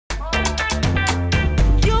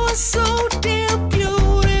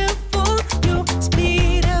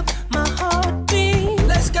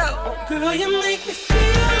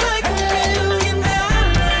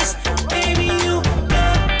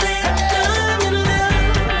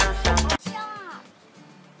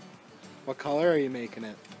color are you making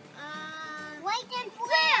it? White and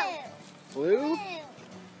blue. Blue?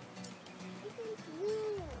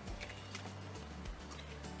 Blue.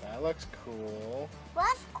 That looks cool.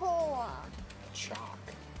 What's cool? Chalk.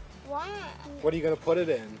 Wow. What are you going to put it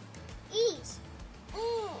in? East.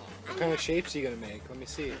 What kind of shapes are you going to make? Let me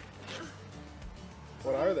see.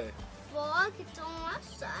 What are they? Frog, it's on the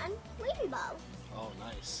sun, rainbow. Oh,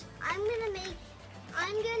 nice. I'm gonna make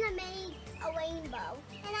a rainbow.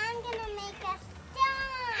 And I'm gonna make a star.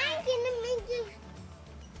 I'm gonna make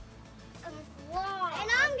a flag. And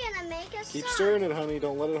I'm gonna make a Keep sun. stirring it, honey.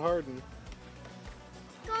 Don't let it harden.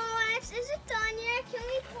 Guys, is it done yet? Can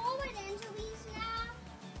we pour it into these now?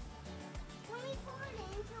 Can we pour it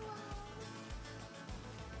into those?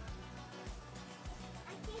 I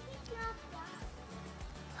think it's not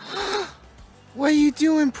done. What are you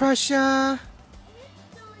doing, Prussia?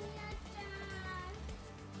 It's done yet, Dad.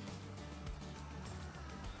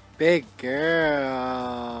 Big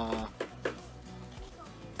girl.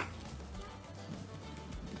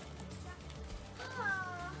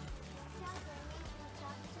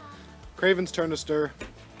 Craven's turn to stir.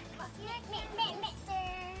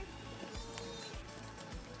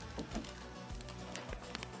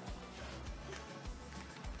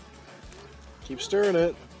 Keep stirring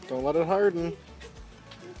it. Don't let it harden.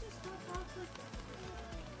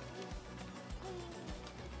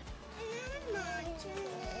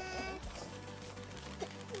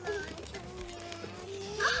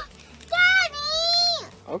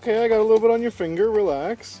 Okay, I got a little bit on your finger.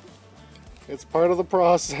 Relax. It's part of the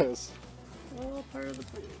process. All part of the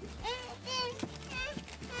process.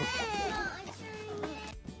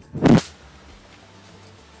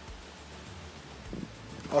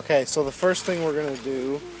 Okay, so the first thing we're gonna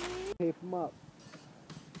do, tape them up.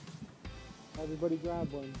 Everybody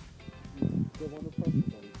grab one. Give one to Prussia,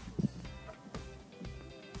 buddy.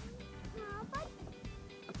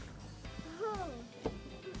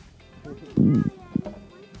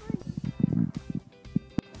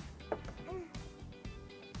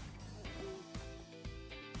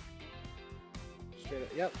 Straight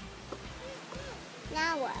up. Yep.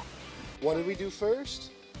 Now what? What did we do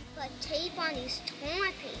first? Put tape on these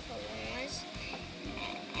toilet paper rolls,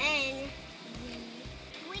 and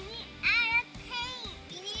we need to add paint.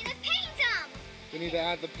 We need to paint them. We need to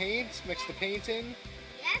add the paint, mix the paint in.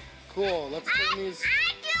 Yep. Cool, let's turn these.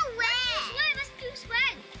 I do red. Let's do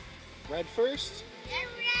red. Red first? Yeah,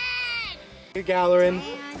 red. Here, Gallerin.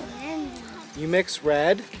 You mix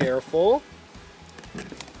red, careful.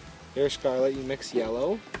 Here, Scarlet, you mix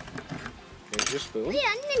yellow. Here's your spoon.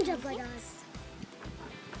 Yeah, ninja butters.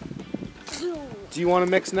 Do you want to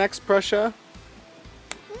mix next, Prussia?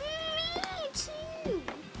 Me too.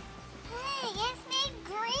 Hey, let's make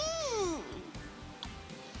green.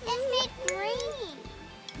 Let's make green.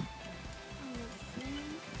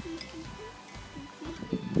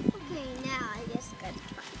 Okay, now I just got to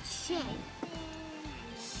find shade.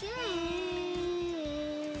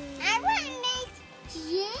 I want to make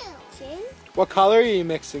June. What color are you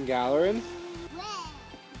mixing, Gallerin? Red.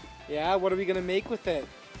 Yeah, what are we going to make with it?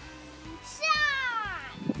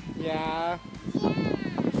 Yeah. It's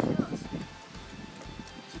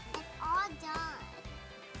all done.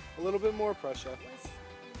 A little bit more, Prussia.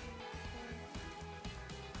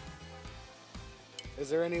 Is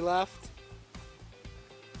there any left?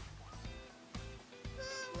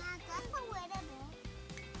 That's a little bit.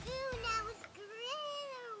 Ooh, now it's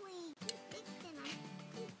glittery.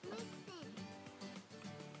 Keep mixing.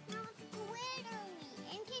 Now it's glittery.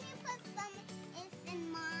 And can you put some in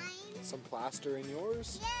mine? Some plaster in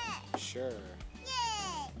yours? Yeah. Sure.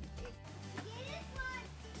 Yay!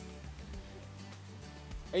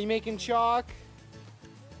 Are you making chalk?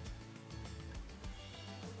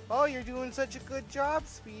 Oh, you're doing such a good job,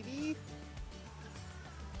 Speedy.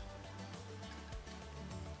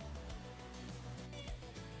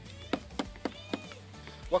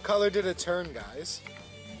 What color did it turn, guys?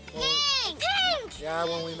 Pink! Pink! Yeah,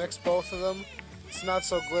 when we mix both of them, it's not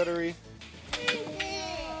so glittery.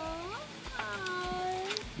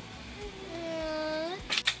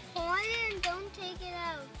 Don't take it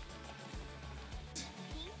out.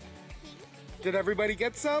 Did everybody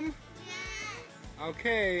get some? Yes.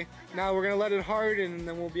 Okay, now we're gonna let it harden and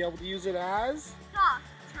then we'll be able to use it as?